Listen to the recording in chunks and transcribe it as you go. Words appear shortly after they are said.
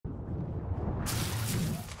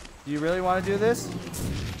Do you really want to do this?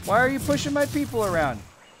 Why are you pushing my people around?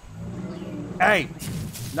 Hey,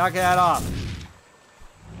 knock that off.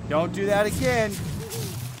 Don't do that again.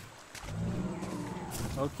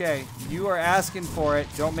 Okay, you are asking for it.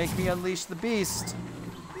 Don't make me unleash the beast.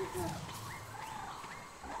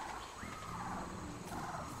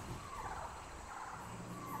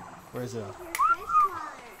 Where is it?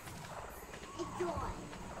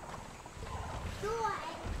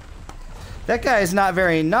 That guy is not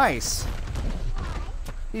very nice.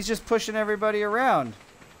 He's just pushing everybody around.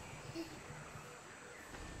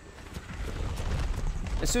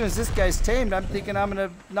 As soon as this guy's tamed, I'm thinking I'm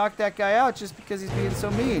gonna knock that guy out just because he's being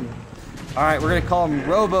so mean. All right, we're gonna call him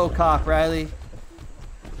RoboCop, Riley.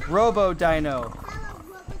 Robo Dino.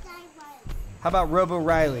 How about Robo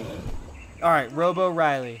Riley? All right, Robo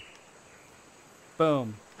Riley.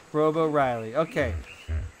 Boom, Robo Riley. Okay.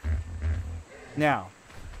 Now,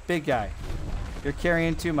 big guy, you're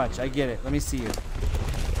carrying too much. I get it. Let me see you.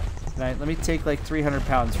 Let me take like 300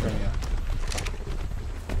 pounds from you.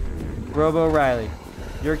 Robo Riley.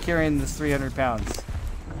 You're carrying this 300 pounds.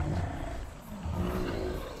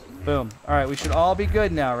 Boom. All right, we should all be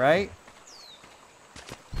good now, right?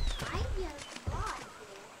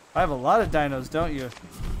 I have a lot of dinos, don't you?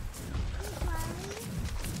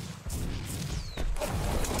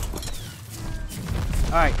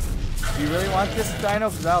 All right. Do you really want this dino?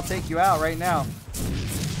 Because I'll take you out right now.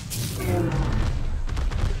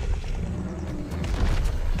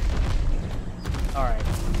 All right.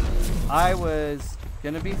 I was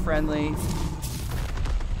gonna be friendly.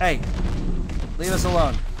 Hey, leave us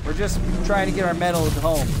alone. We're just trying to get our metal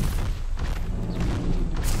home.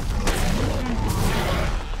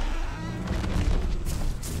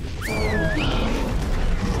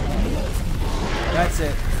 That's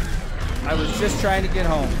it. I was just trying to get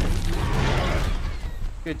home.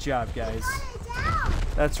 Good job, guys.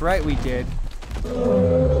 That's right, we did.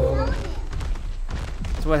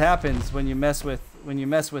 That's what happens when you mess with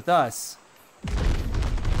us.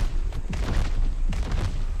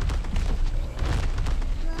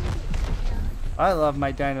 I love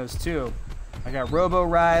my dinos too. I got Robo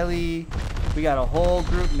Riley. We got a whole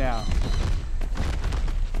group now.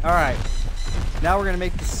 All right, now we're gonna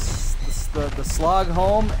make the slog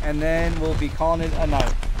home, and then we'll be calling it a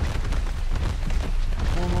night.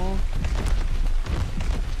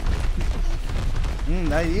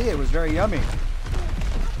 That it was very yummy.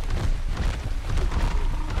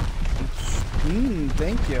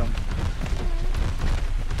 Thank you.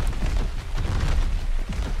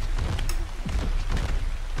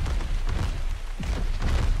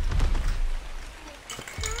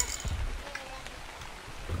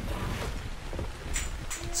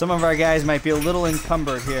 Some of our guys might be a little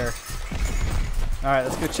encumbered here. All right,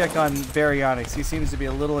 let's go check on Baryonyx. He seems to be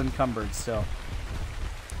a little encumbered still.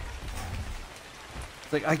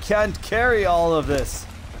 It's like, I can't carry all of this.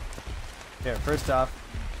 Here, first off,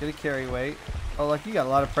 get a carry weight. Oh, look, you got a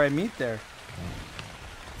lot of prime meat there.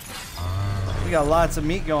 You got lots of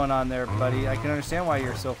meat going on there, buddy. I can understand why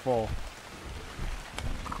you're so full.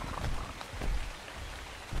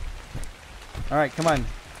 All right, come on.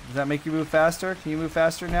 Does that make you move faster? Can you move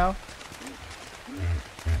faster now?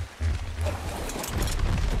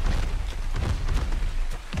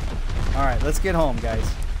 All right, let's get home, guys.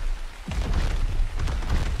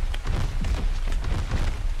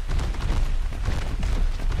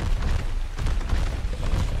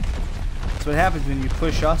 That's what happens when you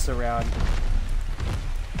push us around.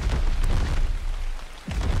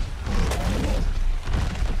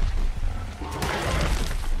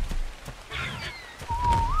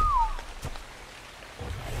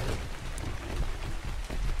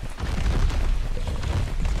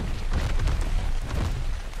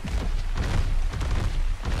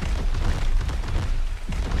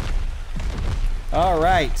 All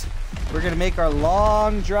right, we're gonna make our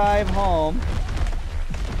long drive home,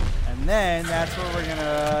 and then that's where we're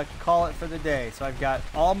gonna call it for the day. So I've got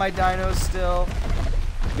all my dinos still,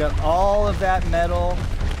 I've got all of that metal.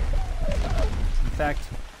 In fact,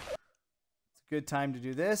 it's a good time to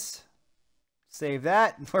do this. Save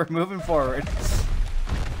that, we're moving forward.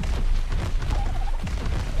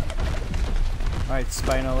 All right,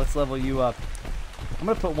 Spino, let's level you up. I'm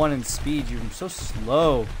gonna put one in speed, you're so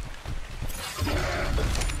slow.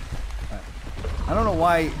 I don't know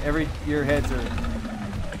why your heads are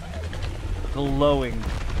glowing.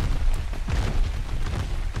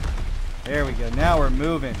 There we go. Now we're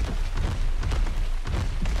moving.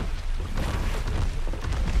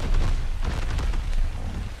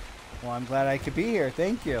 Well, I'm glad I could be here.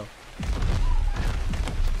 Thank you.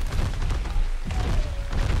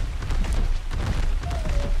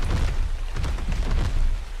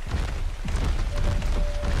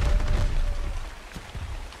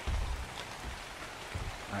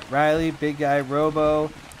 Riley, big guy,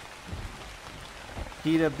 Robo.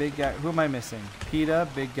 Peta, big guy. Who am I missing? Peta,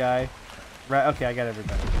 big guy. Right. Okay, I got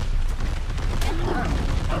everybody.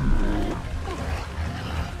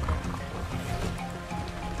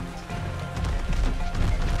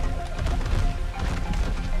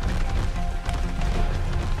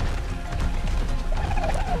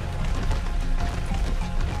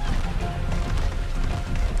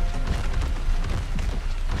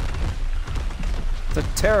 It's a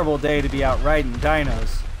terrible day to be out riding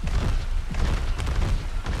dinos.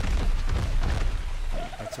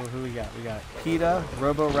 Alright, so who we got? We got Peta,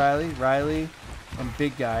 Robo Riley, and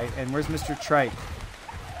Big Guy. And where's Mr. Trike?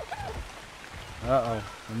 Uh-oh.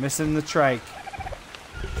 We're missing the Trike.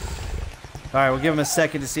 Alright, we'll give him a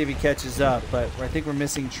second to see if he catches up, but I think we're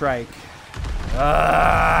missing Trike.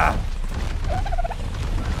 Ah!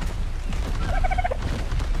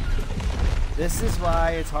 This is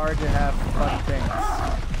why it's hard to have fun things.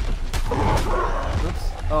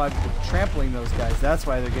 Oops. Oh, I'm trampling those guys. That's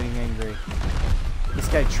why they're getting angry. This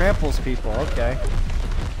guy tramples people. Okay.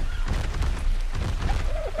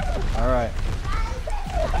 Alright.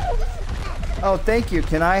 Oh, thank you.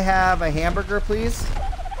 Can I have a hamburger, please?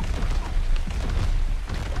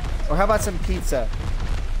 Or how about some pizza?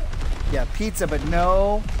 Yeah, pizza, but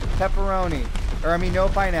no pepperoni. Or, I mean, no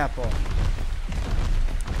pineapple.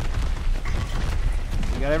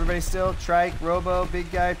 We got everybody still? Trike, Robo,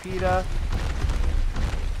 Big Guy, Peta.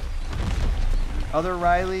 Other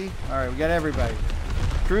Riley. Alright, we got everybody.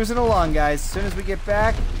 Cruising along, guys. As soon as we get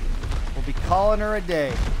back, we'll be calling her a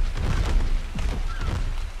day.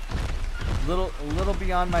 A little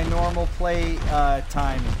beyond my normal play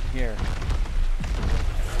time here.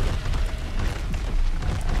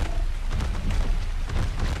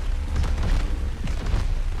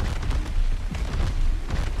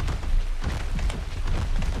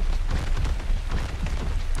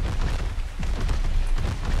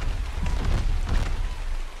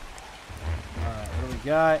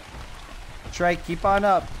 Got Trike, keep on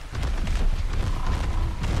up.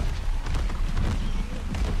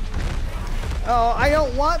 Oh, I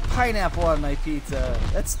don't want pineapple on my pizza.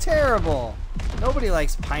 That's terrible. Nobody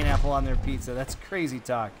likes pineapple on their pizza. That's crazy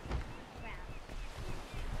talk.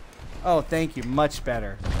 Oh, thank you. Much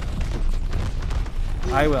better.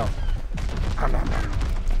 I will.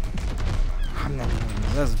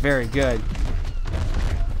 That's very good.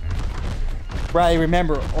 Riley,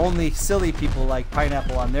 remember, only silly people like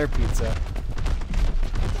pineapple on their pizza.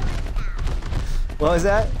 What was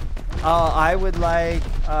that? I would like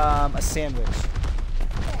a sandwich.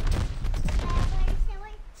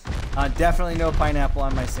 Definitely no pineapple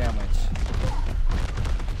on my sandwich.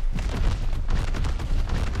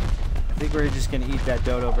 I think we're just going to eat that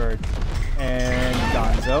dodo bird. And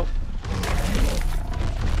Gonzo.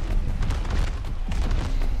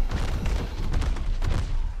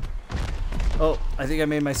 Oh, I think I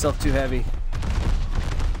made myself too heavy.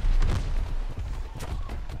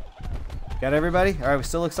 Got everybody? Alright, it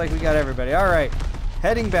still looks like we got everybody. Alright,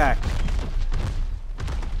 heading back.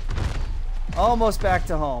 Almost back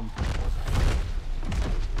to home.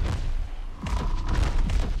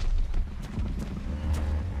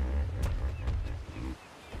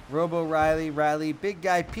 Robo Riley, Big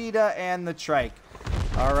Guy Peta, and the Trike.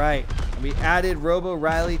 Alright, we added Robo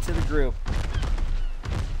Riley to the group.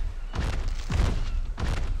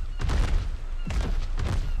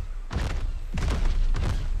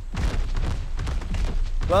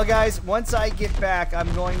 Well, guys, once I get back,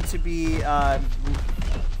 I'm going to be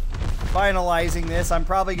finalizing this. I'm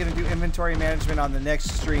probably going to do inventory management on the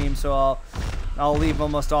next stream, so I'll leave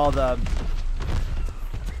almost all the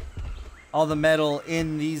metal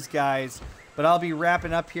in these guys. But I'll be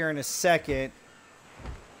wrapping up here in a second.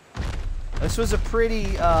 This was a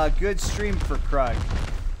pretty good stream for Krug.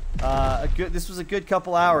 This was a good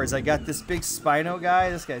couple hours. I got this big Spino guy.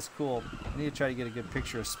 This guy's cool. I need to try to get a good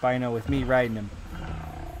picture of Spino with me riding him.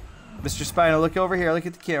 Mr. Spino, look over here. Look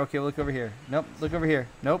at the camera. Okay, look over here. Nope, look over here.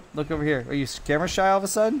 Nope, look over here. Are you camera shy all of a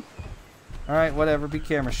sudden? Alright, whatever. Be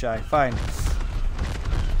camera shy. Fine.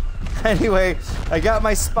 Anyway, I got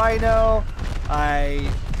my Spino. I'm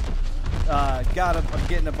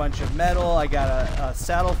getting a bunch of metal. I got a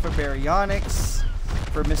saddle for baryonyx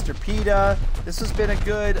for Mr. Peta. This has been a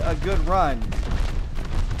good run.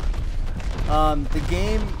 The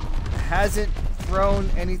game hasn't thrown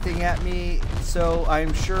anything at me, so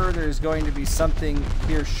I'm sure there's going to be something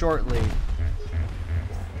here shortly.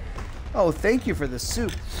 Oh, thank you for the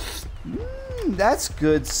soup. That's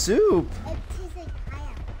good soup. It tastes like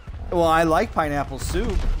pineapple. Well, I like pineapple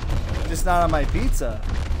soup, just not on my pizza.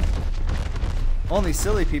 Only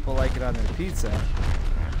silly people like it on their pizza.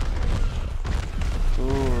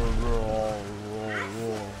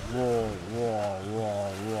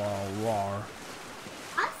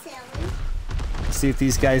 See if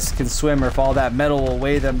these guys can swim or if all that metal will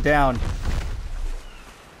weigh them down.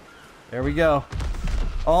 There we go.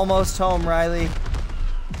 Almost home, Riley.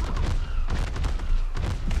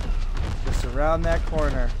 Just around that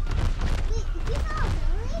corner.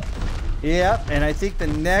 Yep, and I think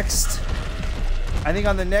on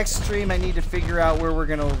the next stream I need to figure out where we're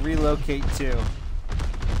gonna relocate to.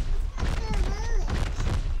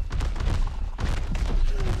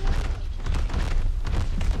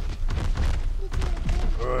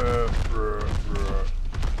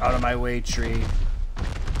 Out of my way, tree.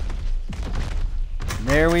 And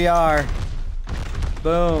there we are.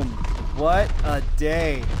 Boom. What a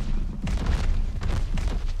day.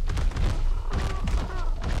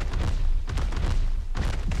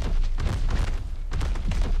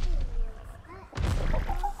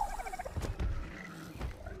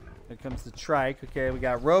 Here comes the trike. Okay, we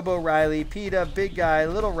got Robo Riley, PETA, Big Guy,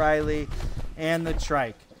 Little Riley, and the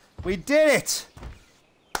trike. We did it!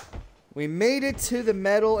 We made it to the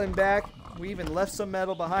metal and back. We even left some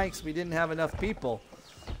metal behind because we didn't have enough people.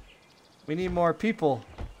 We need more people.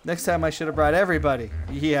 Next time I should have brought everybody.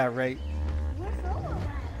 Yeah, right.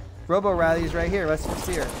 Robo Riley's right here. Let's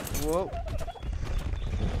see her. Whoa.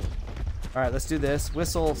 Alright, let's do this.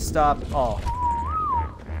 Whistle, stop, all.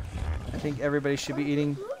 I think everybody should be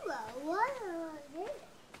eating.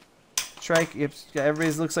 Trike,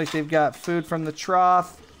 everybody looks like they've got food from the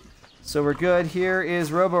trough. So we're good. Here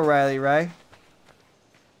is Robo Riley, right?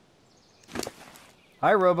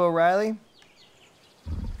 Hi, Robo Riley.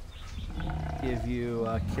 Give you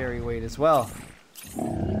carry weight as well.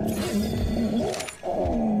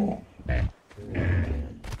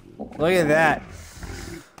 Look at that.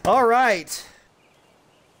 All right.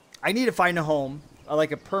 I need to find a home,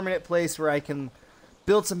 like a permanent place where I can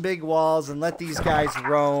build some big walls and let these guys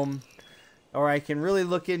roam. Or I can really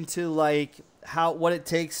look into like what it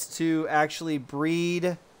takes to actually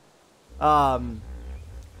breed my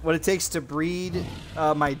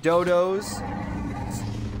dodos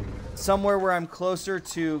somewhere where I'm closer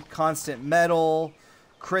to constant metal,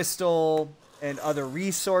 crystal, and other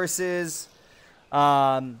resources.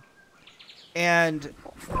 And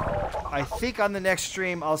I think on the next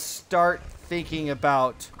stream I'll start thinking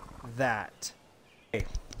about that. Okay,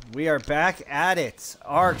 we are back at it.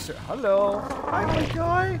 ARK, hello. Hi, my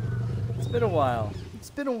guy. It's been a while.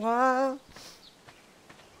 It's been a while.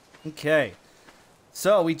 Okay.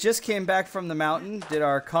 So, we just came back from the mountain. Did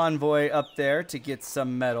our convoy up there to get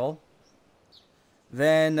some metal.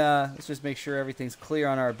 Then, let's just make sure everything's clear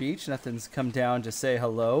on our beach. Nothing's come down to say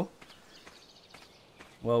hello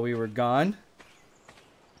while we were gone.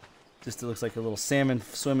 Just it looks like a little salmon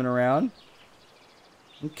swimming around.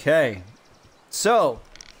 Okay. So,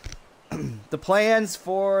 the plans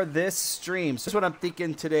for this stream. So, this is what I'm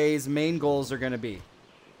thinking today's main goals are going to be.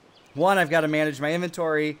 One, I've got to manage my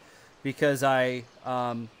inventory because I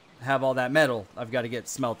have all that metal I've got to get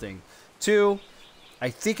smelting. Two, I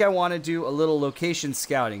think I want to do a little location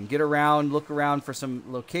scouting. Get around, look around for some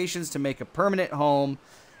locations to make a permanent home.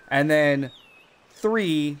 And then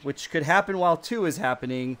three, which could happen while two is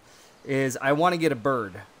happening, is I want to get a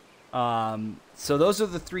bird. So those are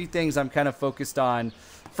the three things I'm kind of focused on.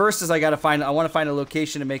 First is I want to find a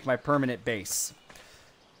location to make my permanent base.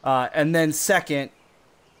 And then second,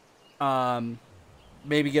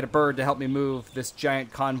 maybe get a bird to help me move this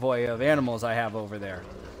giant convoy of animals I have over there.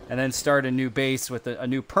 And then start a new base with a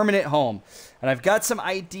new permanent home. And I've got some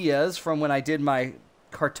ideas from when I did my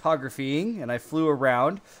cartographying and I flew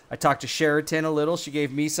around. I talked to Sheraton a little. She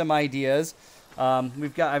gave me some ideas.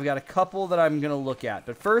 I've got a couple that I'm going to look at.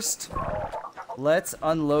 But first, let's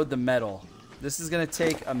unload the metal. This is going to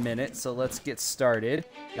take a minute, so let's get started.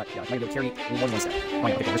 Yeah, I'm going to carry one second.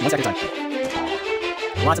 Okay, there's 1 second time.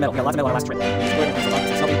 Lots of metal. We got lots of metal on our last trip.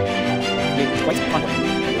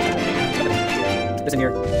 Keep this in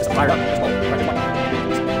here. Just fire it up. That's all. Right, there's one.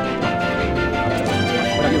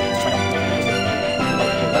 What are you? Just trying out.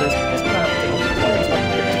 Others.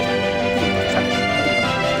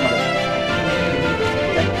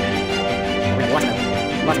 Okay. We're going to lots of metal.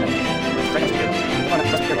 Lots of metal. Right next to here. Come on,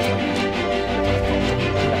 let's carry this one.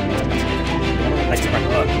 Nice to run.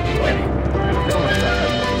 So heavy. This one works.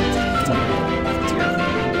 This one. It's here.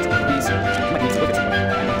 These. You might need to look at some.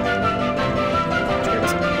 Here it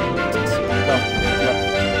is. Well,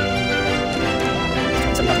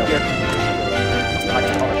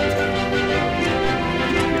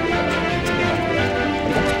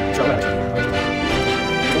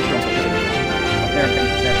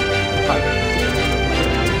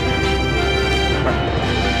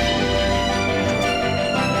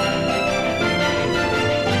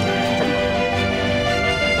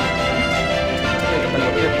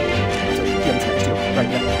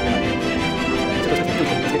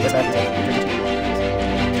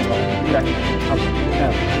 back.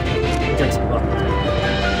 Yeah. Drinks. Oh.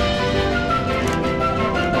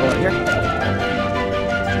 Double up here.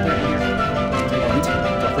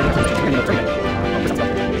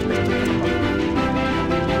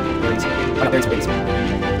 I got berries for babies.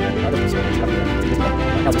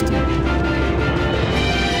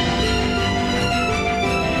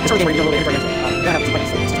 This game where you do a little inventory. You're gonna have 2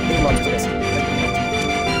 points. Just make them long use of this.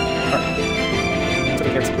 Alright. Let's look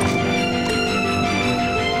at berries.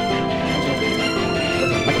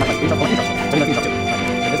 Feed drop 1, feed drop 2. So you know feed drop 2.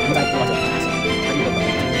 Alright. This I watch it.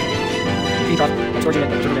 Feed drop. I'm storage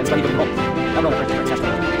unit. Sugar man. Somebody go to the hole. I'm rolling for it.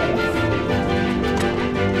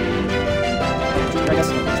 I guess.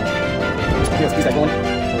 Here's these guys rolling.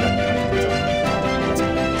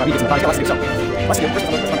 I need to get some products. Let's do so. Let's do it.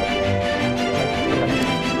 First, let's run.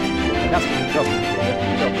 Yes, go.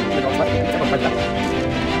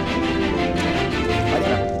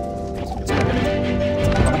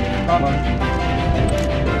 Come on.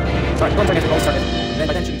 Alright, go and try to get it started. Then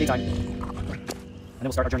by then should be daytime. And then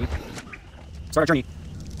we'll start our journey. Start our journey.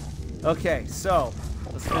 Okay, so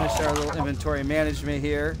let's finish our little inventory management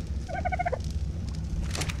here.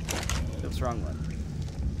 Oops, wrong one.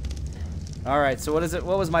 Alright, so what is it?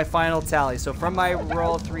 What was my final tally? So from my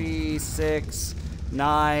roll 3, 6,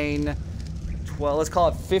 9, 12, let's call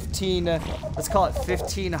it 15, let's call it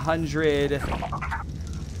 1,500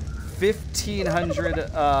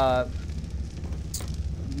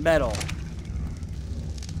 metal.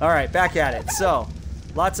 Alright, back at it. So,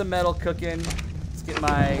 lots of metal cooking. Let's get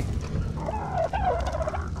my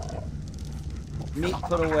meat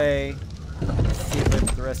put away. Let's see if I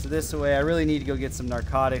put the rest of this away. I really need to go get some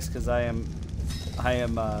narcotics because I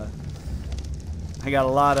got a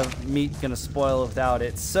lot of meat gonna spoil without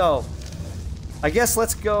it. So, I guess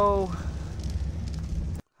let's go.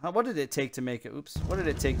 What did it take to make it? Oops. What did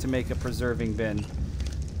it take to make a preserving bin?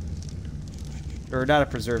 Or not a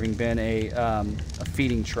preserving bin, a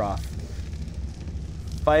feeding trough.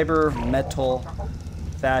 Fiber, metal,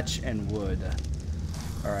 thatch, and wood.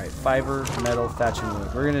 All right, fiber, metal, thatch, and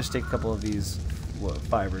wood. We're gonna just take a couple of these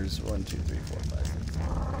fibers. 1, 2, 3, 4, 5, 6.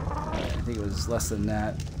 All right, I think it was less than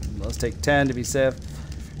that. Let's take 10 to be safe.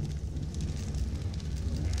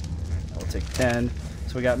 We'll take 10.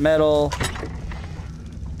 So we got metal,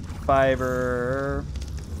 fiber,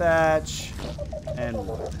 thatch, and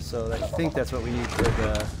wood. So I think that's what we need for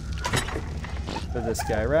this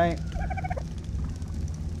guy, right?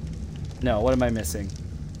 No, what am I missing?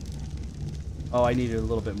 Oh, I needed a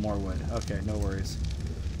little bit more wood. Okay, no worries.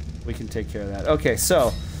 We can take care of that. Okay,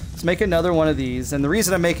 so let's make another one of these. And the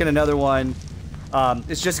reason I'm making another one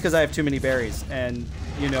is just because I have too many berries. And,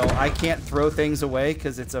 you know, I can't throw things away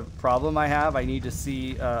because it's a problem I have. I need to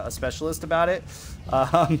see a specialist about it.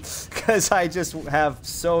 Because I just have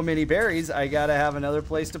so many berries, I got to have another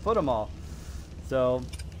place to put them all. So,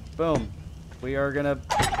 boom. We are going to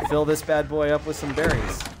fill this bad boy up with some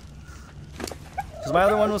berries. Because my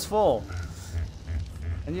other one was full.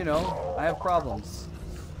 And you know, I have problems.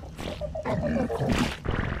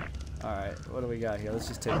 Alright, what do we got here? Let's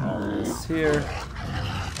just take all of this here.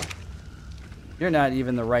 You're not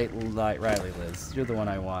even the right Riley, Liz. You're the one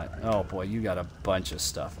I want. Oh boy, you got a bunch of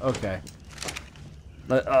stuff. Okay.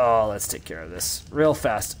 Let's take care of this real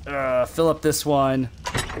fast. Fill up this one.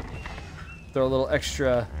 Throw a little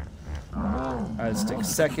extra. Alright, let's take a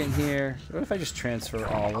second here. What if I just transfer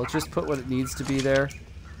all? We'll just put what it needs to be there.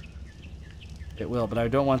 It will, but I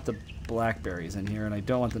don't want the blackberries in here, and I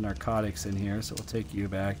don't want the narcotics in here, so we'll take you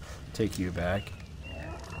back. Take you back.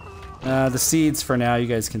 The seeds for now, you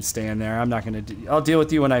guys can stay in there. I'm not going to I'll deal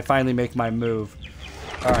with you when I finally make my move.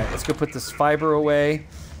 Alright, let's go put this fiber away.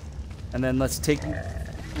 And then let's take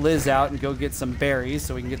Liz out and go get some berries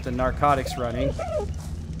so we can get the narcotics running.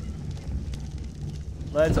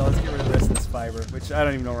 Let's get rid of the rest of this fiber, which I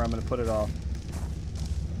don't even know where I'm going to put it all.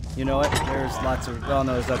 You know what? There's lots of... Oh,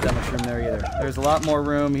 no, there's not that much room there either. There's a lot more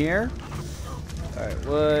room here. Alright,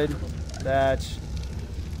 wood, thatch.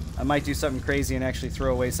 I might do something crazy and actually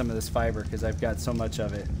throw away some of this fiber because I've got so much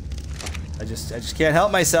of it. I just can't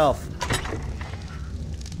help myself.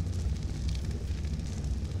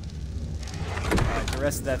 Alright, the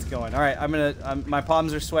rest of that's going. Alright, my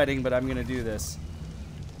palms are sweating, but I'm gonna do this.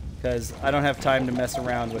 Because I don't have time to mess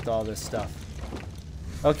around with all this stuff.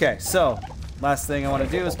 Okay, so... Last thing I want to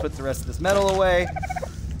do is put the rest of this metal away.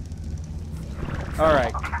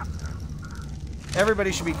 Alright.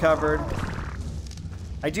 Everybody should be covered.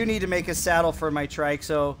 I do need to make a saddle for my trike,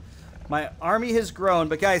 so my army has grown.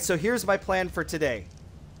 But guys, so here's my plan for today.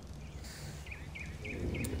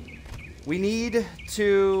 We need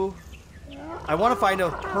to... I want to find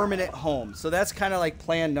a permanent home. So that's kind of like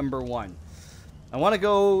plan number 1. I want to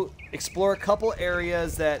go explore a couple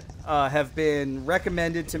areas that have been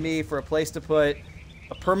recommended to me for a place to put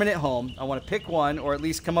a permanent home. I want to pick one, or at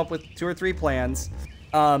least come up with 2 or 3 plans.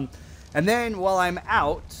 And then while I'm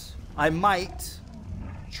out, I might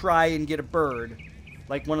try and get a bird,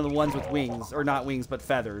 like one of the ones with wings, or not wings, but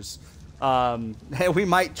feathers. We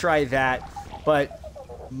might try that, but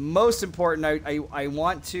most important, I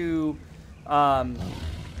want to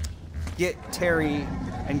get Terry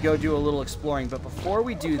and go do a little exploring. But before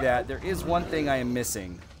we do that, there is one thing I am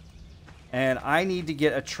missing. And I need to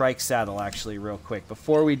get a trike saddle, actually, real quick,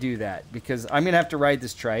 before we do that. Because I'm going to have to ride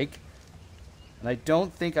this trike. And I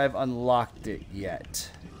don't think I've unlocked it yet.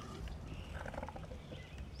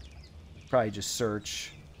 Probably just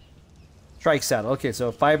search. Trike saddle. Okay,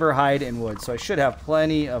 so fiber, hide, and wood. So I should have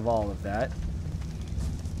plenty of all of that.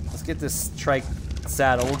 Let's get this trike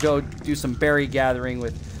saddle. We'll go do some berry gathering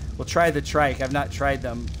with... We'll try the trike. I've not tried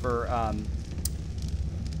them for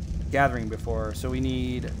gathering before. So we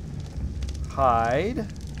need hide,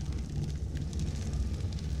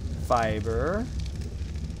 fiber.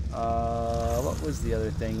 What was the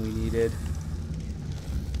other thing we needed?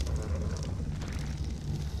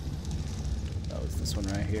 That was this one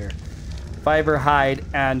right here. Fiber, hide,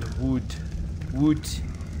 and wood. Wood.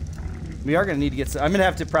 We are going to need to get some... I'm going to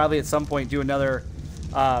have to probably at some point do another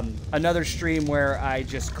stream where I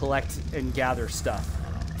just collect and gather stuff.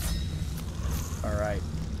 All right.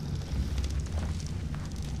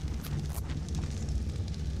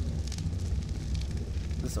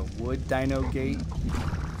 Is this a wood dino gate?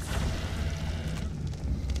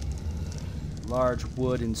 Large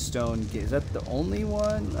wood and stone gate. Is that the only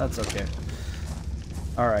one? That's okay.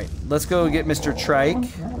 All right. Let's go get Mr. Trike.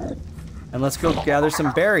 And let's go gather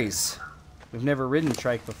some berries. We've never ridden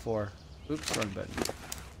Trike before. Oops, wrong button.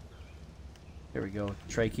 Here we go,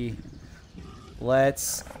 Trikey.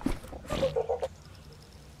 Let's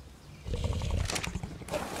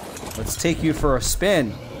take you for a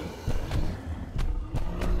spin.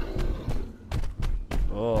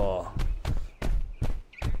 Oh.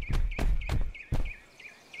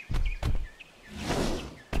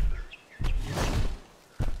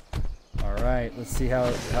 All right, let's see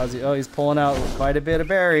how's he. Oh, he's pulling out quite a bit of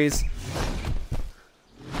berries.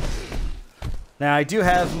 Now I do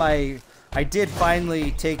have I did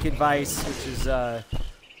finally take advice, which is,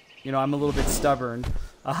 you know, I'm a little bit stubborn.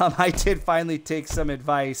 I did finally take some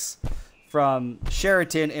advice from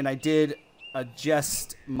Sheraton, and I did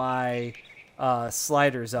adjust my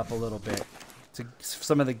sliders up a little bit.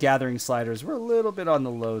 Some of the gathering sliders were a little bit on the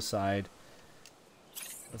low side.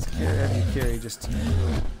 Let's have you carry just...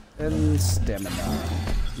 And stamina.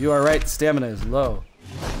 You are right, stamina is low.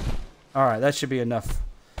 Alright, that should be enough.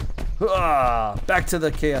 Back to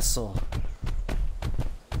the castle.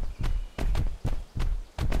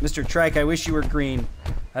 Mr. Trike, I wish you were green.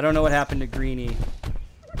 I don't know what happened to Greenie.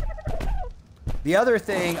 The other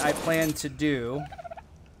thing I plan to do,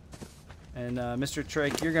 and Mr.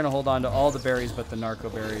 Trike, you're going to hold on to all the berries but the narco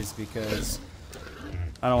berries because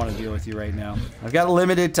I don't want to deal with you right now. I've got a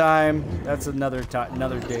limited time. That's another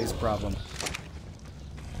day's problem.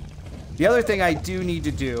 The other thing I do need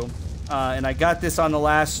to do, and I got this on the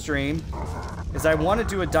last stream, is I want to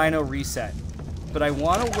do a dino reset. But I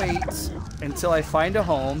want to wait until I find a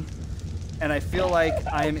home and I feel like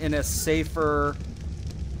I'm in a safer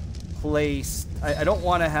place. I don't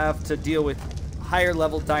want to have to deal with higher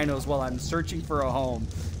level dinos while I'm searching for a home.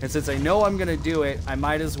 And since I know I'm going to do it, I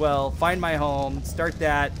might as well find my home, start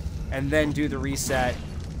that, and then do the reset.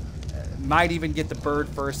 Might even get the bird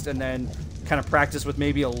first and then kind of practice with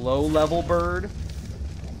maybe a low level bird.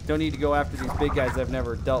 Don't need to go after these big guys I've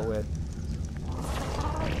never dealt with.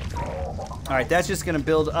 Alright, that's just going to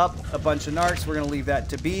build up a bunch of narcs. We're going to leave that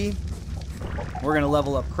to be. We're going to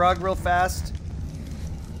level up Krug real fast.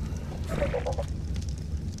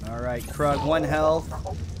 Alright, Krug, 1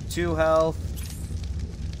 health, 2 health.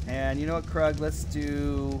 And you know what, Krug? Let's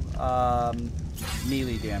do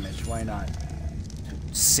melee damage. Why not?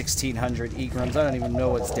 1,600 Egrams. I don't even know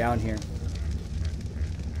what's down here.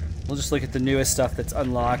 We'll just look at the newest stuff that's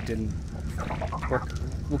unlocked and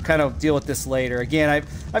we'll kind of deal with this later. Again,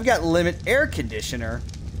 I've got limit air conditioner.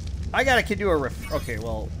 I gotta do a okay,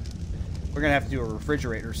 well, we're gonna have to do a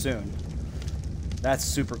refrigerator soon. That's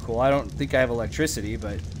super cool. I don't think I have electricity,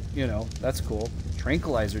 but you know, that's cool.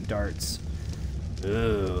 Tranquilizer darts.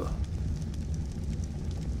 Ugh.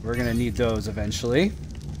 We're gonna need those eventually.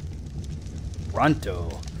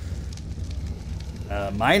 Pronto.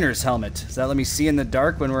 Miner's helmet. Does that let me see in the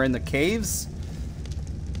dark when we're in the caves?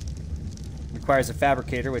 Requires a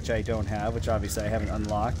fabricator, which I don't have, which obviously I haven't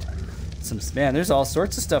unlocked. Man, there's all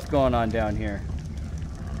sorts of stuff going on down here.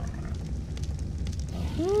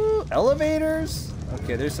 Ooh, elevators?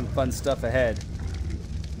 Okay, there's some fun stuff ahead.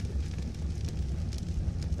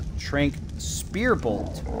 Trank spear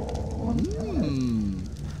bolt.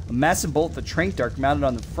 A massive bolt with a trank dart mounted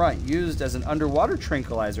on the front, used as an underwater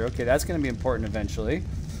tranquilizer. Okay, that's going to be important eventually.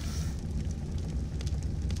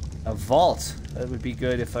 A vault. That would be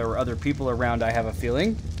good if there were other people around, I have a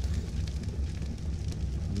feeling.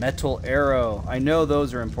 Metal arrow. I know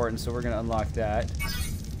those are important, so we're going to unlock that.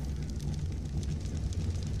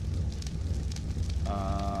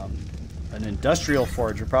 An industrial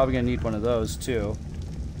forge. We're probably going to need one of those, too.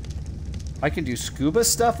 I can do scuba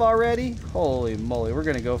stuff already? Holy moly, we're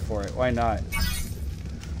going to go for it. Why not?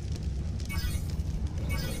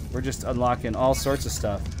 We're just unlocking all sorts of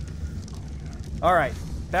stuff. All right,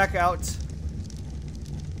 back out.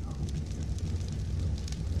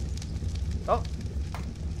 Oh,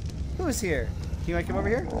 who is here? Can you come over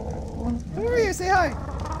here? Come over here, say hi.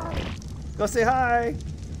 Go say hi.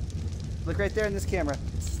 Look right there in this camera.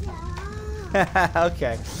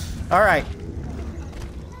 Okay. All right.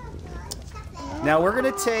 Now we're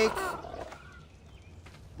gonna take.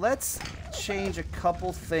 Let's change a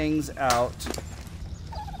couple things out.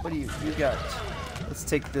 What do you got? Let's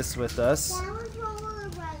take this with us.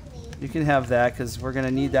 You can have that because we're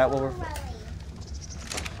gonna need that while we're.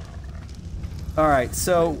 All right.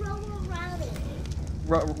 So.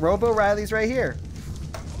 Robo Riley's right here.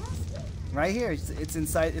 Right here. It's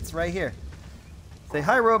inside. It's right here. Say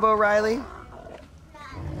hi, Robo Riley.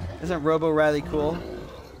 Isn't Robo Riley cool?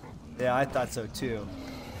 Yeah, I thought so too.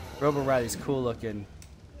 Robo Riley's cool looking.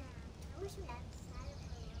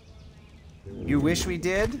 You wish we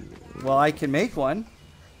did? Well, I can make one.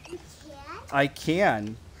 I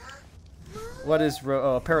can. What is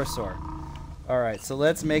a parasaur? All right, so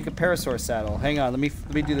let's make a parasaur saddle. Hang on, let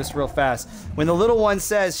me do this real fast. When the little one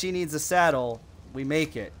says she needs a saddle, we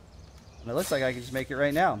make it. And it looks like I can just make it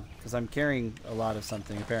right now because I'm carrying a lot of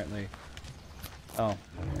something apparently. Oh,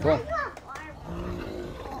 cool.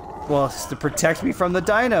 Well, it's to protect me from the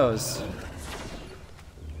dinos.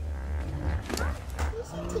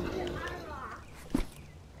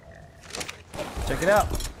 Check it out.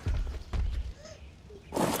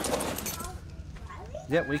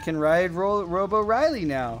 Yep, we can ride Robo Riley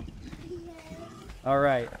now. All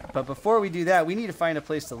right, but before we do that, we need to find a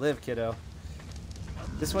place to live, kiddo.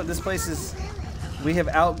 This place is. We have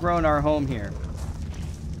outgrown our home here.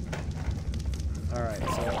 All right,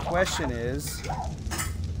 so the question is.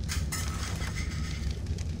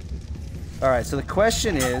 All right, so the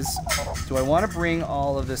question is, do I want to bring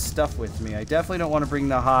all of this stuff with me? I definitely don't want to bring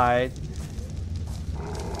the hide.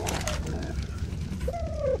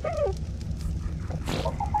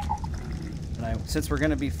 And since we're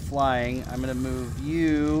going to be flying, I'm going to move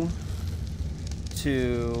you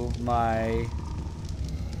to my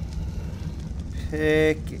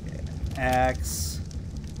pickaxe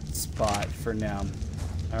spot for now.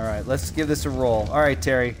 All right, let's give this a roll. All right,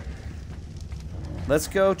 Terry. Let's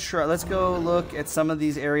go look at some of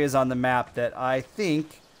these areas on the map that I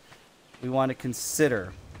think we want to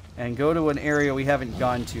consider and go to an area we haven't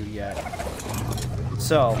gone to yet.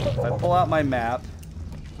 So, if I pull out my map,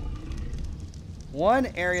 one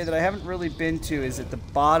area that I haven't really been to is at the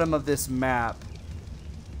bottom of this map.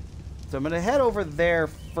 So I'm going to head over there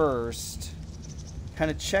first,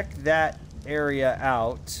 kind of check that area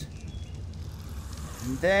out.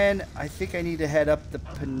 And then I think I need to head up the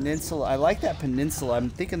peninsula. I like that peninsula. I'm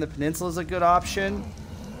thinking the peninsula is a good option.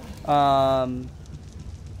 And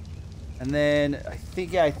then I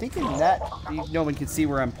think in that, no one can see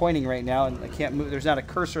where I'm pointing right now, and I can't move. There's not a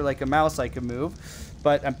cursor like a mouse I can move.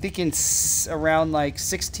 But I'm thinking around like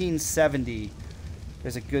 1670.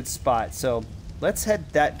 There's a good spot. So let's head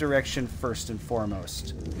that direction first and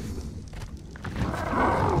foremost.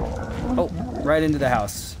 Oh, right into the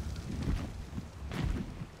house.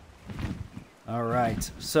 All right,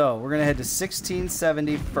 so we're gonna head to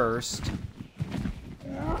 1670 first.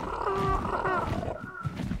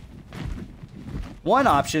 One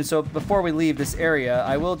option, so before we leave this area,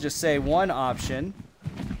 I will just say one option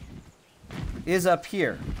is up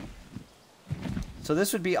here. So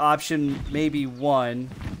this would be option maybe one,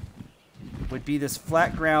 would be this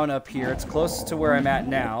flat ground up here. It's close to where I'm at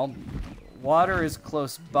now. Water is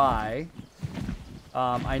close by.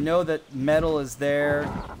 I know that metal is there.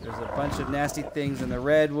 There's a bunch of nasty things in the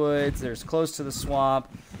redwoods. There's close to the swamp.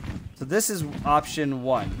 So this is option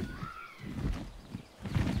one.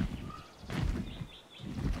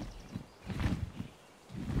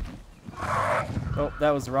 Oh,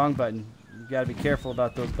 that was the wrong button. You gotta be careful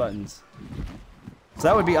about those buttons. So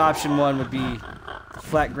that would be option one, would be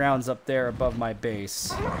flat grounds up there above my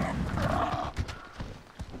base.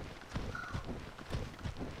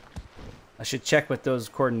 I should check what those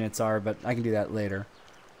coordinates are, but I can do that later.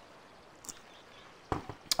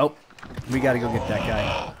 Oh, we gotta go get that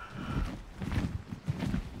guy.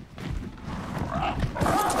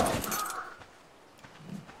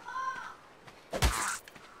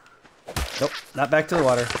 Nope, not back to the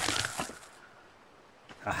water.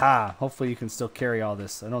 Aha, hopefully you can still carry all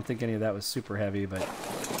this. I don't think any of that was super heavy, but...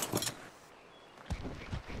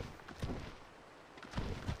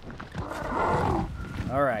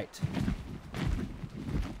 Alright.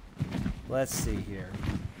 Let's see here.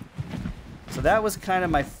 So that was kind of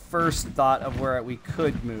my first thought of where we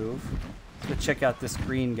could move. Let's check out this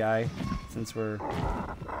green guy, since we're...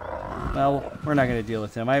 Well, we're not going to deal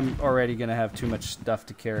with him. I'm already going to have too much stuff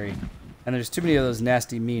to carry. And there's too many of those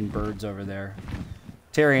nasty, mean birds over there.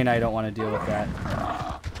 Terry and I don't want to deal with that.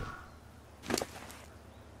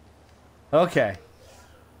 Okay.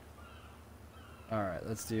 Alright,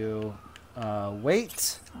 let's do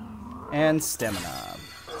weight and stamina.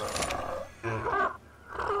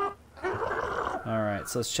 Alright,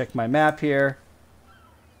 so let's check my map here.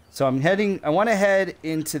 So I want to head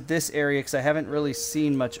into this area because I haven't really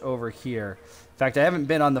seen much over here. In fact, I haven't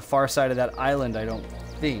been on the far side of that island, I don't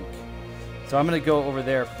think. So I'm going to go over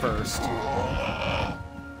there first.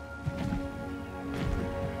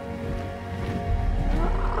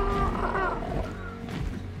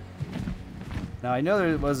 Now, I know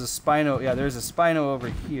there was a Spino. Yeah, there's a Spino over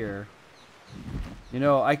here. You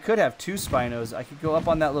know, I could have two Spinos. I could go up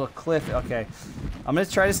on that little cliff. Okay. I'm going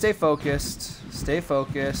to try to stay focused. Stay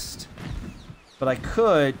focused. But I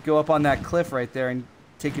could go up on that cliff right there and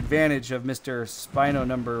take advantage of Mr. Spino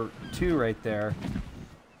number 2 right there.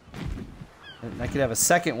 And I could have a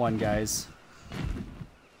second one, guys.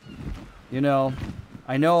 You know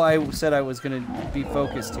I said I was going to be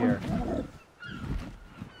focused here.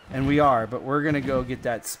 And we are, but we're going to go get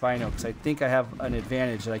that Spino because I think I have an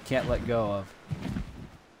advantage that I can't let go of.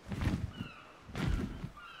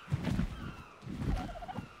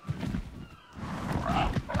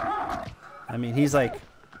 I mean, he's like,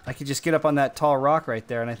 I could just get up on that tall rock right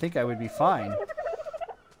there and I think I would be fine.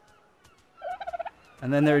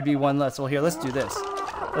 And then there would be one less. Well, here, let's do this.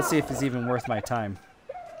 Let's see if he's even worth my time.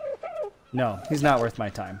 No, he's not worth my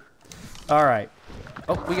time. All right.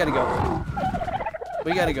 Oh, we got to go.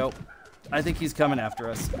 We gotta go. I think he's coming after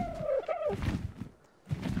us.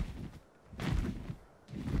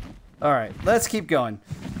 Alright, let's keep going.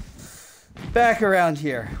 Back around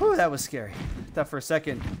here. Whew, that was scary. I thought for a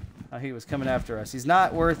second he was coming after us. He's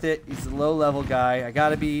not worth it. He's a low-level guy. I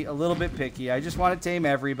gotta be a little bit picky. I just want to tame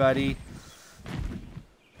everybody.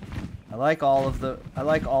 I like all of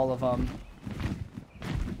them.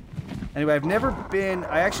 Anyway,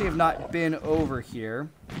 I actually have not been over here.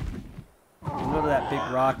 Go to that big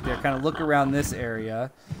rock there. Kind of look around this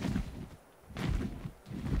area.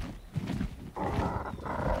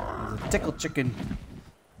 There's a tickle chicken.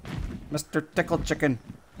 Mr. Tickle Chicken.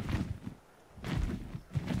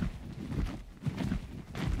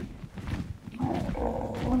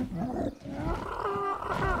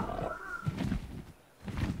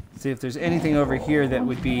 See if there's anything over here that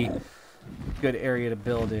would be a good area to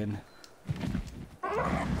build in.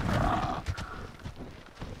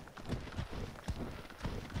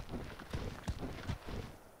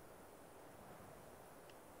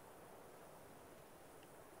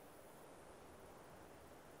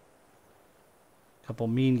 Couple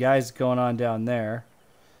mean guys going on down there.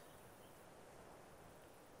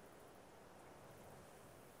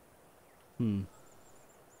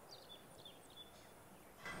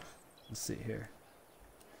 Let's see here.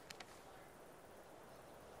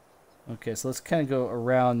 Okay, so let's kind of go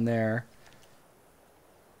around there.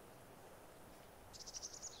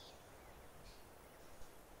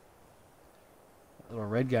 That little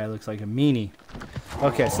red guy looks like a meanie.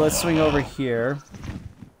 Okay, so let's swing over here.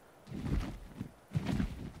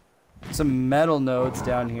 Some metal nodes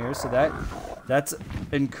down here, so that's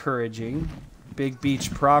encouraging. Big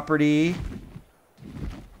beach property.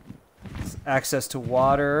 Access to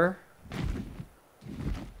water.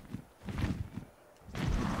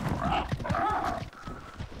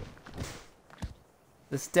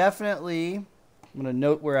 This definitely, I'm going to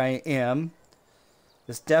note where I am.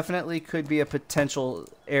 This definitely could be a potential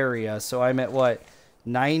area. So I'm at what?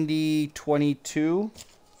 90-22.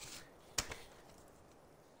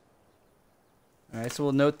 Alright, so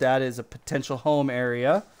we'll note that as a potential home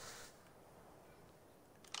area.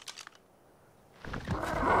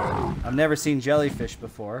 I've never seen jellyfish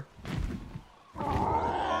before.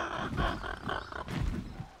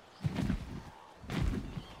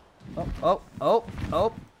 Oh,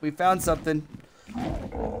 we found something.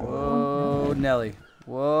 Whoa, Nelly.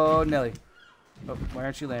 Whoa, Nelly. Oh, why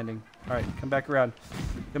aren't you landing? All right, come back around.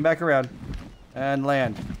 Come back around. And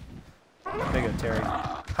land. There you go, Terry.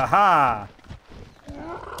 Haha!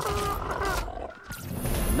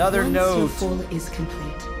 Another node. Once your fall is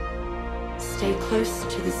complete, stay close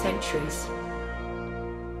to the sanctuaries.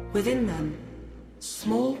 Within them,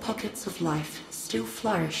 small pockets of life still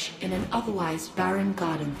flourish in an otherwise barren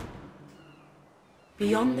garden.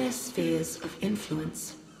 Beyond their spheres of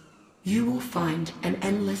influence, you will find an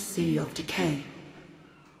endless sea of decay,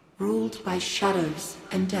 ruled by shadows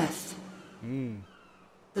and death.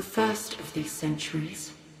 The first of these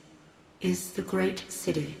centuries is the Great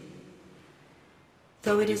City.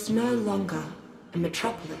 Though it is no longer a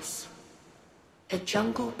metropolis, a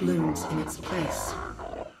jungle blooms in its place,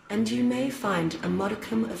 and you may find a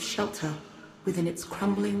modicum of shelter within its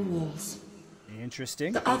crumbling walls.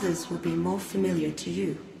 Interesting. The others will be more familiar to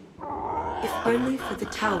you, if only for the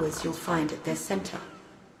towers you'll find at their center.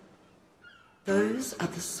 Those are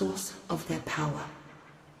the source of their power.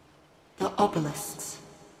 The obelisks.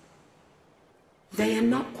 They are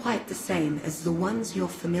not quite the same as the ones you're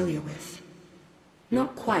familiar with.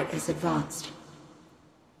 Not quite as advanced.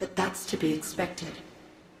 But that's to be expected.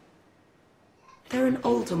 They're an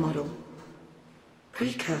older model.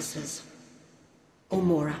 Precursors. Or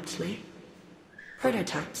more aptly,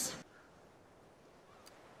 prototypes.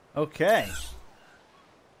 Okay.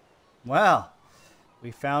 Well,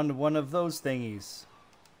 we found one of those thingies.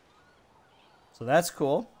 So that's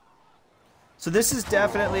cool. So this is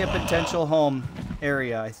definitely a potential home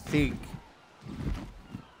area, I think.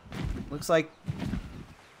 Looks like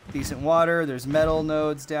decent water. There's metal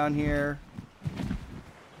nodes down here.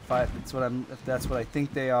 If that's what I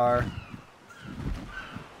think they are.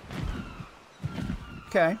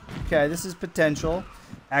 Okay. Okay, this is potential.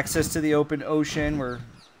 Access to the open ocean where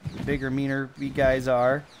the bigger, meaner guys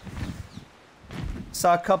are.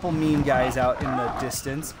 Saw a couple mean guys out in the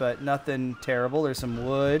distance, but nothing terrible. There's some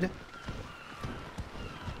wood.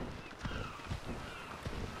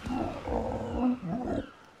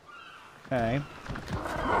 Okay.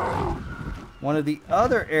 One of the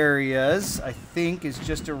other areas, I think, is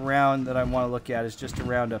just around that I want to look at is just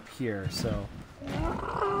around up here. So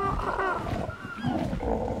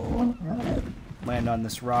land on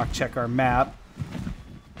this rock, check our map.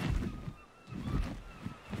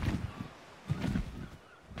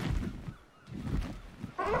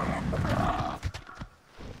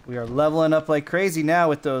 We are leveling up like crazy now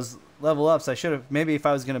with those level ups. I should have, maybe if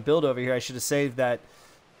I was going to build over here, I should have saved that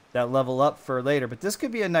level up for later. But this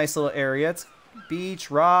could be a nice little area. It's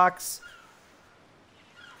beach, rocks,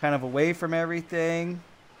 kind of away from everything.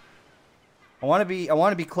 I want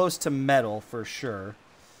to be close to metal for sure.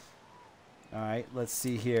 All right, let's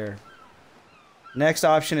see here. Next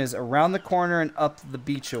option is around the corner and up the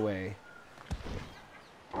beach away.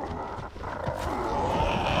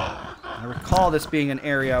 I recall this being an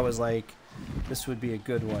area I was like, this would be a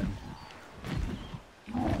good one.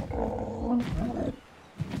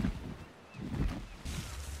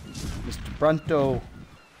 Mr. Brunto.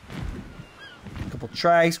 A couple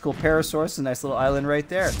trikes, cool parasaurs, a nice little island right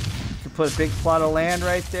there. You can put a big plot of land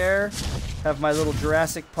right there. Have my little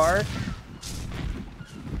Jurassic Park.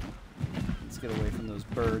 Let's get away from those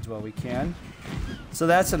birds while we can. So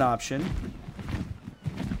that's an option.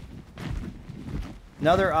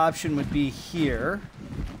 Another option would be here.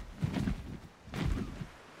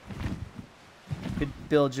 Could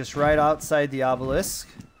build just right outside the obelisk.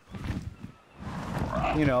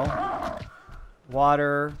 You know,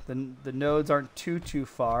 water. The nodes aren't too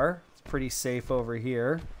far. It's pretty safe over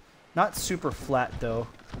here. Not super flat though.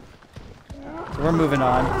 So we're moving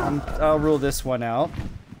on. I'll rule this one out.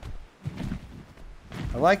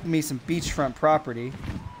 I like me some beachfront property.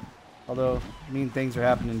 Although mean things are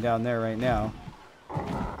happening down there right now.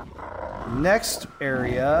 Next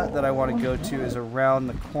area that I want to go to is around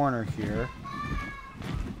the corner here.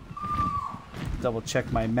 Double check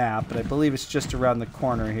my map, but I believe it's just around the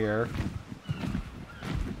corner here.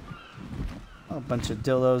 Oh, a bunch of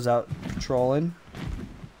dillos out patrolling.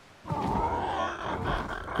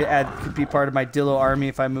 Could be part of my dillo army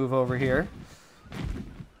if I move over here.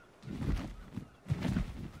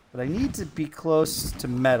 But I need to be close to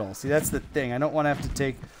metal. See, that's the thing. I don't want to have to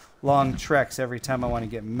take long treks every time I want to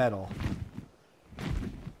get metal.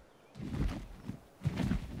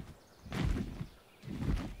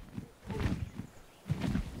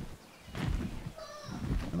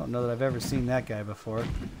 I don't know that I've ever seen that guy before.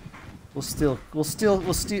 We'll steer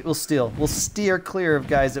clear of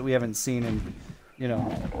guys that we haven't seen in, you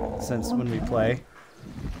know, since when we play.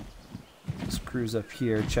 Let's cruise up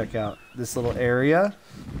here, check out this little area.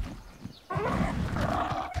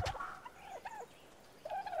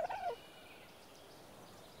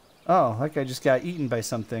 Oh, that guy just got eaten by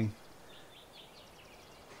something.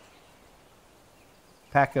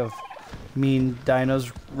 Pack of mean dinos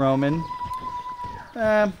roaming.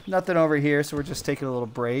 Nothing over here, so we're just taking a little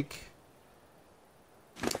break.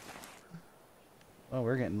 Oh,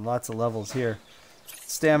 we're getting lots of levels here.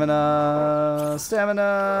 Stamina,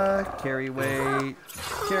 stamina, carry weight,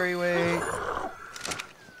 carry weight.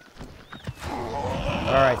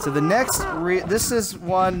 Alright, so the next, this is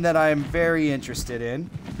one that I'm very interested in.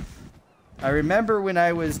 I remember when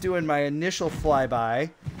I was doing my initial flyby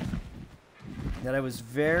that I was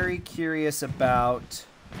very curious about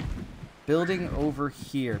building over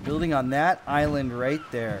here, building on that island right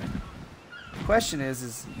there. The question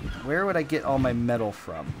is where would I get all my metal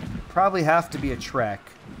from? Probably have to be a trek.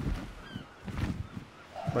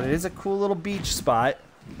 But it is a cool little beach spot.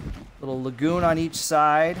 Little lagoon on each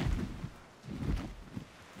side.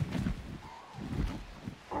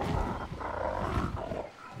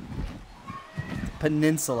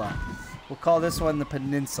 Peninsula. We'll call this one the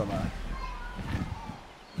Peninsula.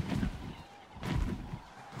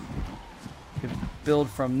 You can build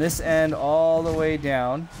from this end all the way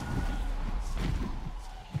down.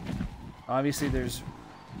 Obviously there's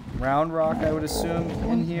round rock, I would assume,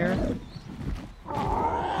 in here.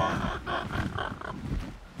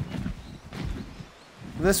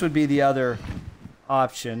 This would be the other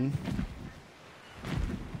option.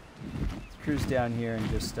 Let's cruise down here and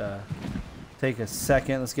just take a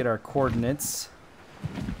second. Let's get our coordinates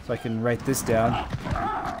so I can write this down.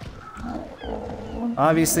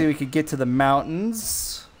 Obviously we could get to the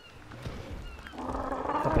mountains.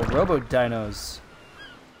 A couple robo dinos.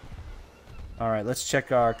 Alright, let's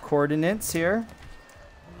check our coordinates here.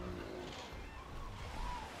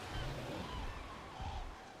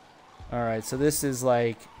 Alright, so this is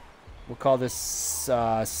like, we'll call this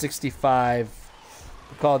 65,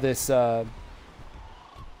 we'll call this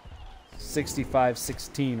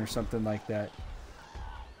 6516 or something like that.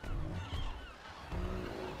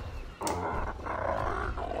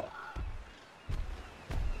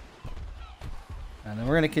 And then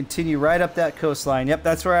we're going to continue right up that coastline. Yep,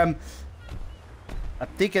 that's where I'm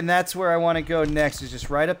thinking that's where I want to go next, is just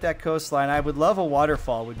right up that coastline. I would love a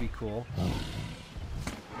waterfall, would be cool.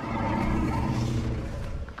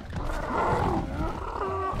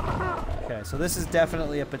 Okay, so this is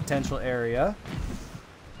definitely a potential area.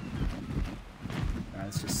 Alright,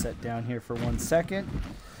 let's just set down here for 1 second.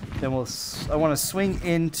 Then I want to swing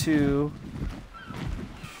into...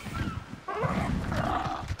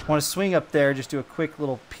 I want to swing up there, just do a quick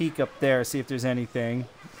little peek up there, see if there's anything.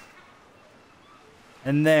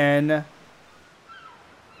 And then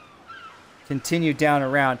continue down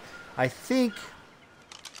around. I think...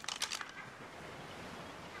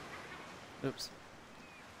 Oops.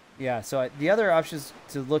 Yeah, so the other option is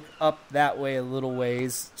to look up that way a little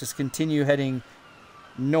ways. Just continue heading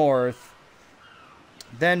north.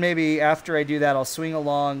 Then maybe after I do that, I'll swing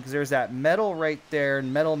along, because there's that metal right there,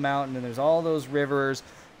 Metal Mountain, and there's all those rivers.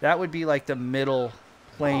 That would be like the middle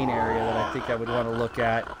plain area that I think I would want to look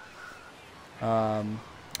at.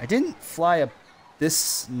 I didn't fly up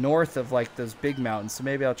this north of like those big mountains, so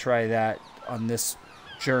maybe I'll try that on this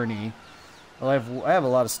journey. Well, I have a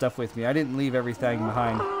lot of stuff with me. I didn't leave everything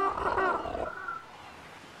behind.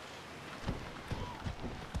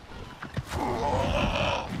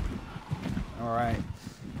 All right,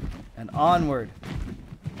 and onward.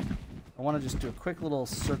 I want to just do a quick little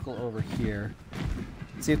circle over here.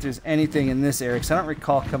 See if there's anything in this area, because I don't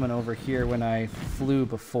recall coming over here when I flew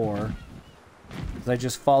before. Because I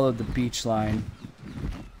just followed the beach line.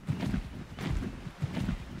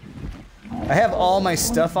 I have all my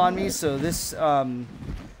stuff on me, so this I'm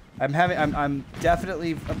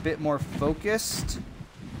definitely a bit more focused,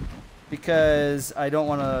 because I don't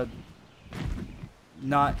want to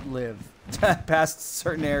not live past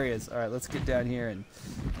certain areas. All right, let's get down here and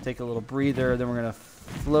take a little breather. Then we're gonna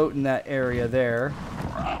float in that area there.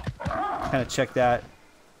 Kind of check that.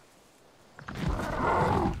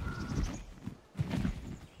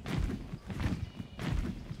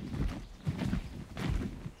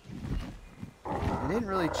 I didn't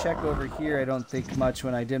really check over here, I don't think, much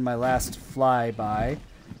when I did my last flyby.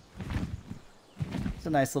 It's a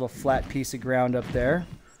nice little flat piece of ground up there.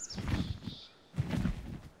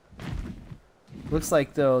 Looks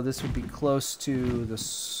like, though, this would be close to the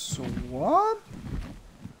swamp?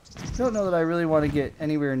 I don't know that I really want to get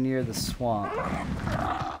anywhere near the swamp.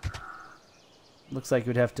 Looks like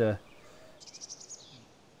we'd have to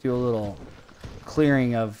do a little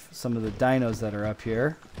clearing of some of the dinos that are up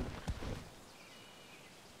here.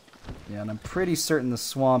 Yeah, and I'm pretty certain the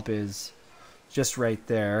swamp is just right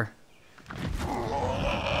there.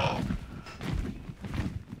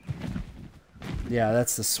 Yeah,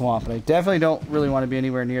 that's the swamp. And I definitely don't really want to be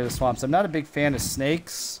anywhere near the swamps. I'm not a big fan of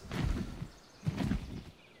snakes.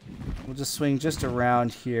 We'll just swing just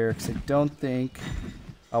around here because I don't think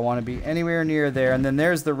I want to be anywhere near there. And then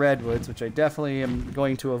there's the redwoods, which I definitely am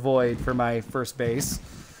going to avoid for my first base,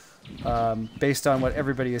 based on what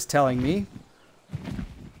everybody is telling me.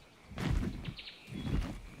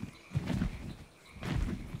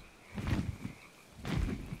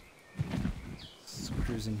 Just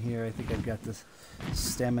cruising here. I think I've got the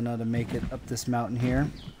stamina to make it up this mountain here.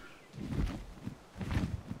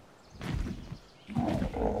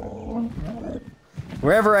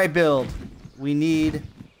 Wherever I build,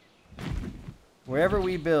 wherever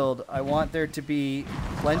we build, I want there to be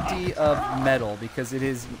plenty of metal because it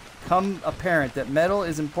has become apparent that metal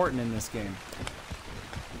is important in this game.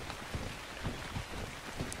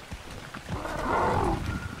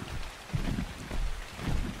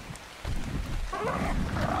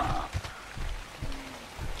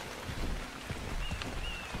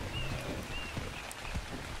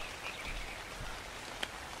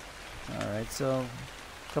 Alright, so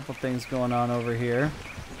a couple things going on over here.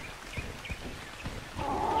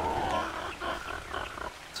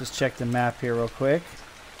 Just check the map here real quick.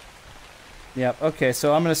 Yep, okay,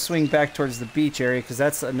 so I'm going to swing back towards the beach area because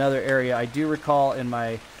that's another area I do recall in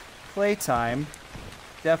my playtime.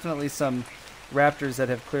 Definitely some raptors that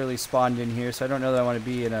have clearly spawned in here, so I don't know that I want to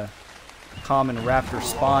be in a common raptor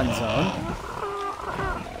spawn zone.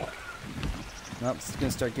 Nope, it's going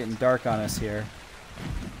to start getting dark on us here.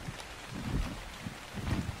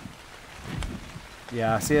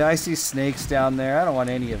 Yeah, see, I see snakes down there. I don't want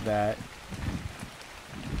any of that.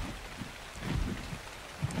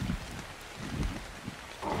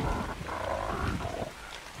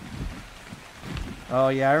 Oh,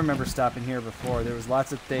 yeah, I remember stopping here before. There was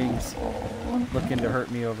lots of things looking to hurt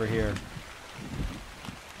me over here.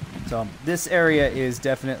 So, this area is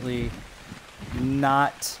definitely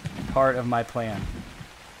not part of my plan.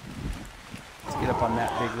 Let's get up on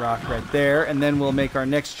that big rock right there, and then we'll make our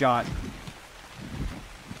next jaunt.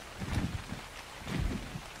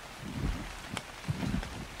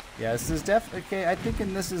 Yeah, this is definitely... Okay, I think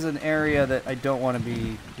this is an area that I don't want to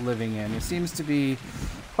be living in. There seems to be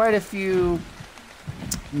quite a few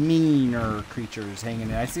meaner creatures hanging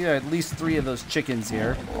in. I see at least 3 of those chickens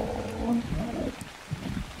here.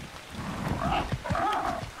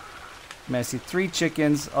 I see 3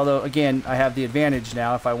 chickens, although again I have the advantage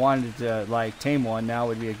now. If I wanted to like tame one, now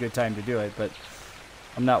would be a good time to do it, but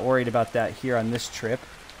I'm not worried about that here on this trip.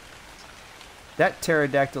 That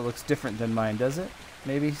pterodactyl looks different than mine, does it?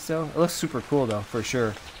 Maybe so. It looks super cool though, for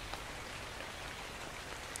sure.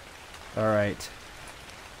 Alright.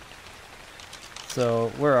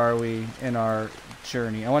 So, where are we in our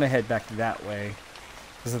journey? I want to head back that way.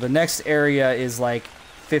 So the next area is like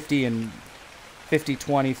 50 and 50,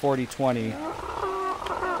 20, 40, 20.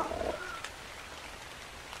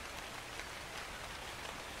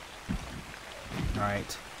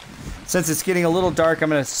 Alright. Since it's getting a little dark, I'm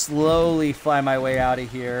going to slowly fly my way out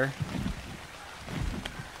of here.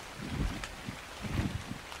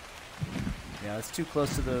 Yeah, that's too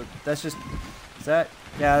close to the... That's just... Is that...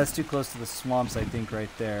 Yeah, that's too close to the swamps, I think, right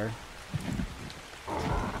there.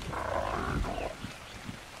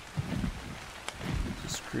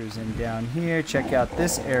 Just cruising down here. Check out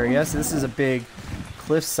this area. So this is a big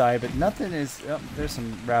cliffside, but nothing is... Oh, there's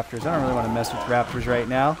some raptors. I don't really want to mess with raptors right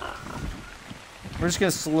now. We're just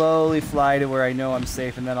going to slowly fly to where I know I'm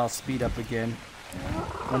safe, and then I'll speed up again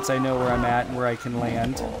once I know where I'm at and where I can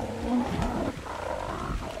land.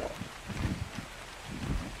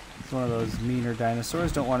 One of those meaner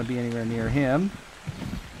dinosaurs. Don't want to be anywhere near him.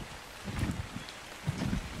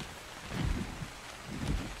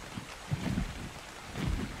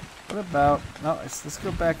 What about... Oh, let's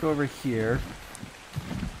go back over here.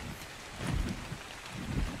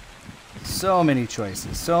 So many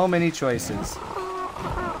choices. So many choices.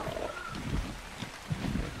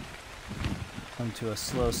 Come to a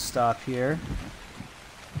slow stop here.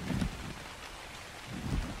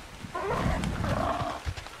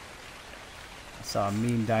 Saw a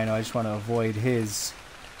mean dino. I just want to avoid his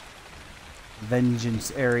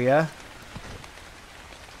vengeance area.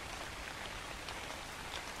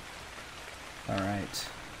 Alright.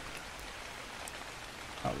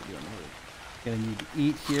 How are we doing? We're gonna need to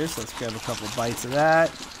eat here, so let's grab a couple bites of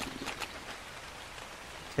that.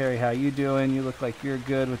 Terry, how you doing? You look like you're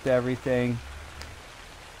good with everything.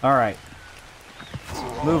 Alright.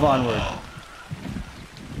 Move onward.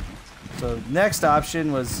 So next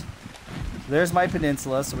option was... There's my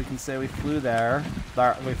peninsula, so we can say we flew there.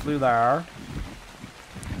 We flew there.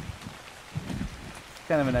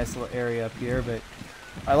 Kind of a nice little area up here, but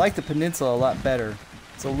I like the peninsula a lot better.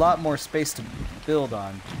 It's a lot more space to build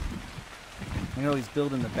on. I know he's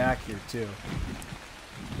building the back here too.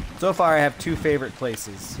 So far I have two favorite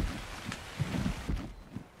places.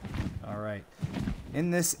 Alright.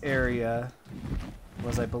 In this area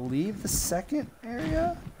was, I believe, the second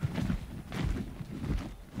area?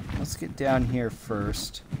 Let's get down here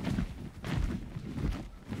first.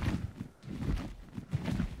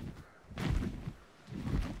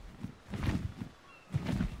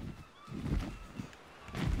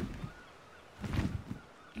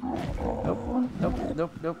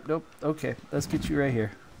 Nope. Okay, let's get you right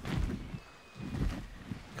here.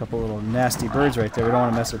 Couple little nasty birds right there. We don't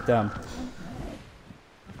want to mess with them.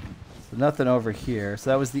 So nothing over here. So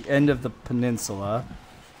that was the end of the peninsula.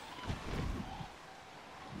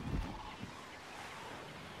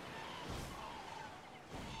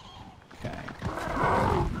 Okay.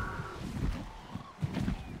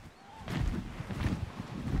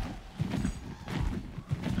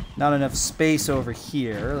 Not enough space over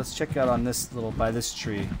here. Let's check out on this little, by this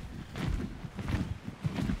tree.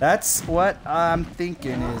 That's what I'm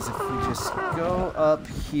thinking, is if we just go up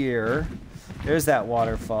here. There's that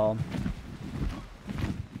waterfall.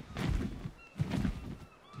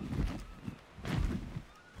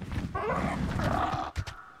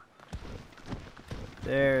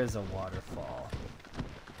 There's a waterfall.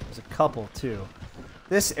 There's a couple too.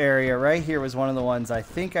 This area right here was one of the ones I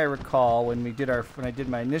think I recall when I did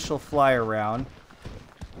my initial fly around.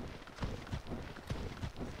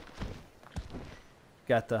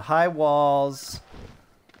 Got the high walls.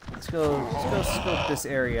 Let's go scope this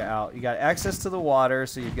area out. You got access to the water,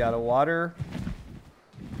 so you've got a water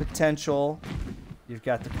potential. You've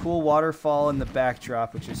got the cool waterfall in the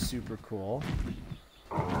backdrop, which is super cool.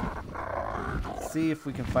 Let's see if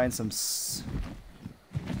we can find some.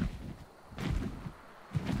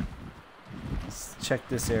 Let's check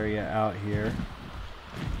this area out here.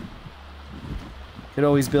 Could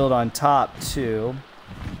always build on top too.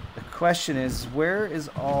 The question is, where is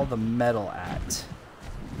all the metal at?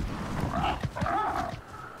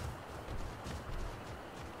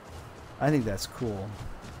 I think that's cool.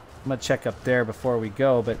 I'm gonna check up there before we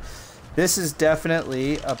go, but this is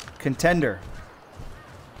definitely a contender.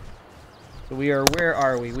 So we are, where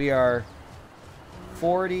are we? We are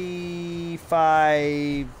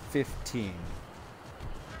 45-15.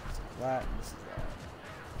 Flat, this is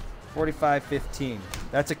 45-15.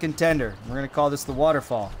 That's a contender. We're gonna call this the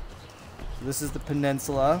waterfall. So this is the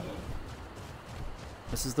peninsula.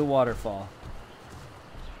 This is the waterfall.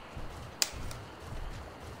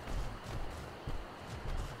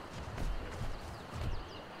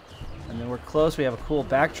 And then we're close. We have a cool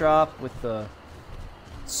backdrop with the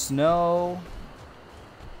snow.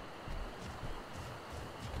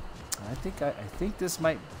 I think this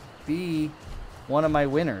might be one of my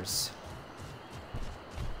winners.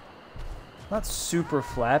 Not super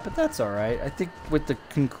flat, but that's all right. I think with the,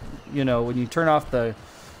 you know, when you turn off the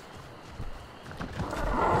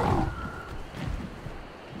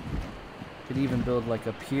could even build like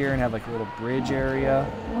up here and have like a little bridge area.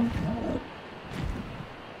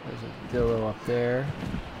 There's a billow up there.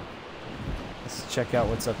 Let's check out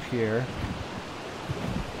what's up here.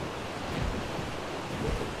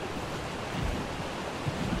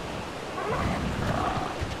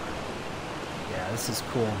 Yeah, this is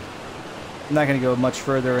cool. I'm not going to go much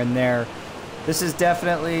further in there. This is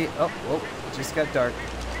definitely... Oh, whoa, it just got dark.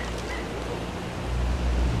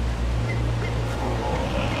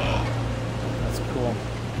 That's cool.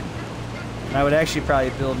 And I would actually probably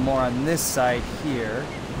build more on this side here.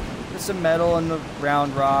 There's some metal and the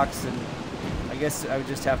round rocks, and I guess I would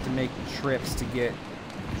just have to make trips to get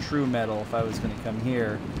true metal if I was going to come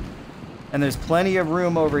here. And there's plenty of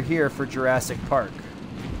room over here for Jurassic Park.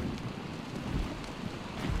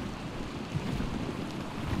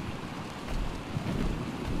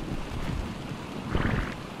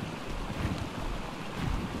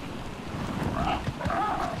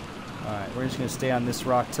 We're just going to stay on this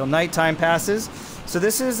rock till nighttime passes. So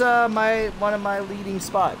this is one of my leading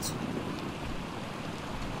spots.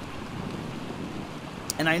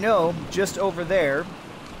 And I know just over there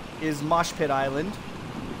is Mosh Pit Island.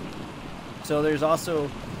 So there's also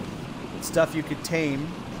stuff you could tame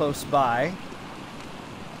close by.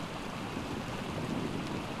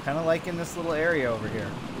 Kind of like in this little area over here.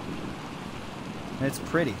 And it's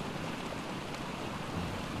pretty.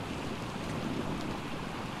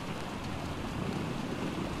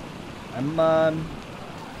 I'm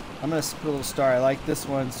gonna split a little star. I like this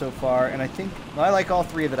one so far, and I think, well, I like all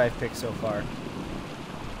three that I've picked so far.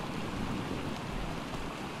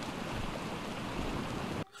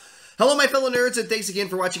 Hello, my fellow nerds, and thanks again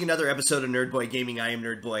for watching another episode of Nerdboy Gaming. I am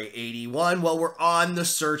Nerdboy81. Well, we're on the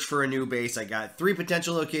search for a new base. I got 3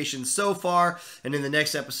 potential locations so far, and in the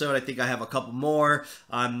next episode, I think I have a couple more.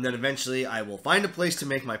 Then eventually, I will find a place to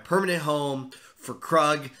make my permanent home for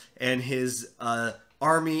Krug and his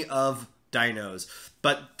army of dinos.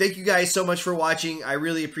 But thank you guys so much for watching. I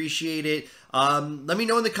really appreciate it. Let me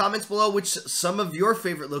know in the comments below which some of your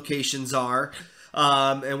favorite locations are.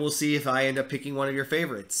 And we'll see if I end up picking one of your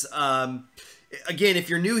favorites. Again, if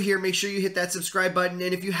you're new here, make sure you hit that subscribe button.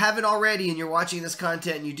 And if you haven't already and you're watching this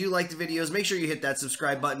content and you do like the videos, make sure you hit that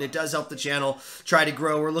subscribe button. It does help the channel try to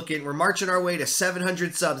grow. We're marching our way to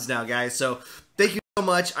 700 subs now, guys. So thank you so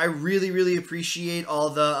much. I really appreciate all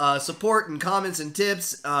the support and comments and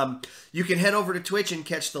tips. You can head over to Twitch and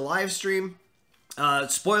catch the live stream.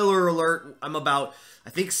 Spoiler alert, I'm about, I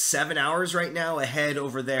think, 7 hours right now ahead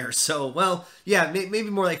over there. So, well, yeah, maybe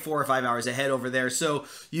more like 4 or 5 hours ahead over there. So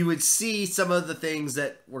you would see some of the things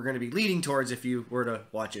that we're going to be leading towards if you were to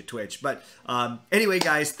watch at Twitch. But anyway,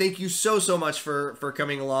 guys, thank you so much for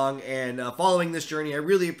coming along and following this journey. I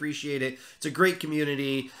really appreciate it. It's a great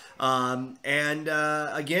community. Again,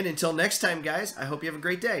 until next time, guys, I hope you have a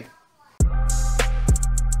great day.